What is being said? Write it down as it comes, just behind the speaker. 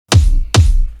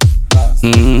Oh,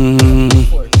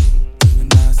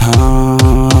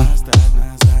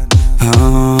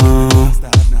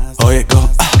 it go.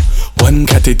 One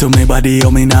catty to me body,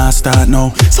 oh me nah start now.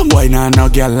 Some boy nah no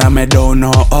girl, and me don't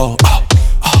know.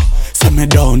 Say me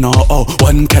don't know.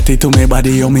 One catty to me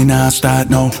body, oh me nah start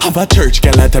now. Have a church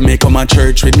girl that me come a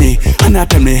church with me, and I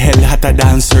tell me hell hotter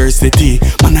than Sur City.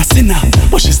 Man a sinner,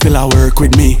 but she still a work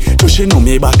with me. Do she know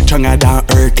me back stronger than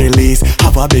Hercules?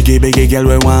 Have a biggie girl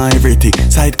we want everything.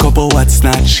 Side couple what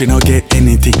snatch, she no get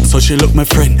anything. So she look my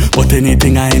friend, but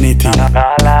anything or anything.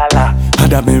 How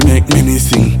that me make me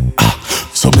sing.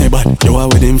 So me bad, you are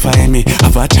with him find me.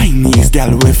 Have a Chinese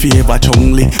girl with favor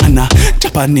chungli, and a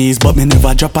Japanese, but me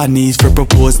never drop a knees for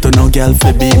propose to no girl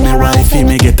for be me wifey.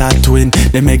 Me get a twin,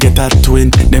 they me get a twin,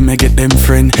 they me get them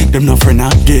friend, them no friend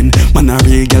again. Man a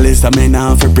real girl is a me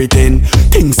now for pretend.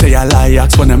 Things say I lie,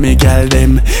 ask one of me girl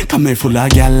them. Come me full of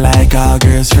girl like all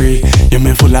girls free. You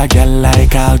me full of girl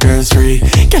like all girls free.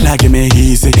 Girl a give me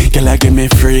easy, girl a give me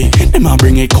free. Them a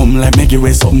bring it come like me give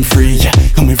it something free. Yeah,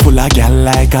 come me full of girl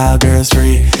like all girls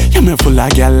free. Yeah, me full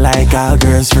of girl like all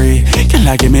girls free. Girl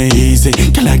a give me easy,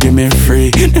 girl a give me free.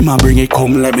 Them a bring it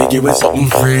come like me give it something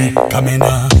free. Come in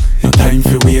now, no time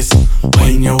for waste.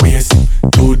 Wind your waist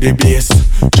to the base,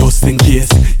 just in case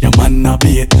your man no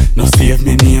bait, no save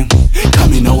me name.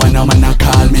 Come in now and a man a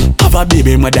call me. Have a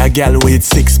baby mother girl with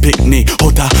 6 picnic.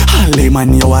 Out a Harley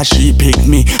man you a she pick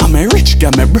me. I'm a rich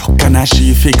girl me broke and a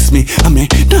she fix me. I'm a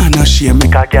nah no shame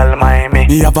make a girl mind me.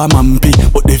 Me have a mampy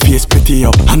but the face pretty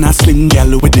up, and a slim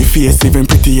girl with the face even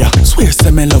prettier. Swear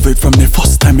say me love it from the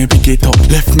first time me pick it up.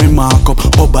 Left me mark up,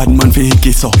 but bad man fi hick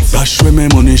it up. Dash with me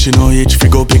money she know age fi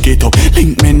go pick it up.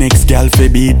 Link me next girl fi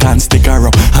beat and stick her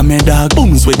up. And me dog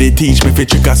bums where they teach me fi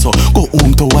trick her so. Go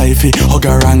home to wifey, hug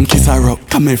her and kiss her up.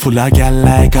 Come me full of girl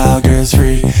like all girls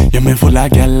free. You me full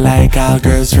of girl like all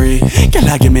girls free. Girl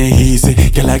a give me easy,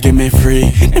 girl a give me free.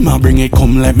 Them a bring it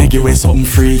come like me give it something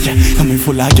free. Yeah, come me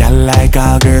full of girl like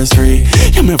all girls free.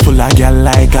 You me full of girl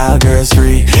like all girls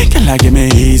free. Girl a give me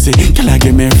easy, girl a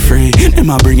give me free. Them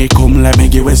a bring it come like me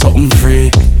give it something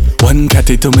free. One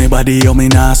catty to me body, oh me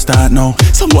nah start now.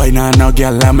 Some boy nah no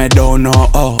girl and me don't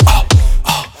know.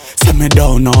 Say me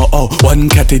don't know. One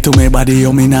catty to me body,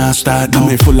 oh me nah start now. Come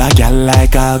me full of girl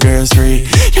like all girls free.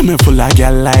 Yeah, me full of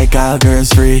girl like all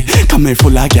girls free. Come me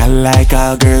full of girl like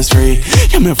all girls free.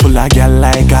 Yeah, me full of girl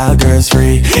like all girls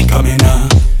free. Come in now,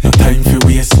 no time for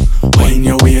waste. Wind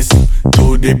your waist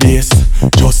to the base,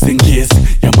 just in case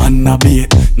your man no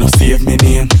bait, no save me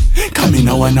name. Come in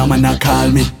now and a man a call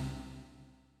me.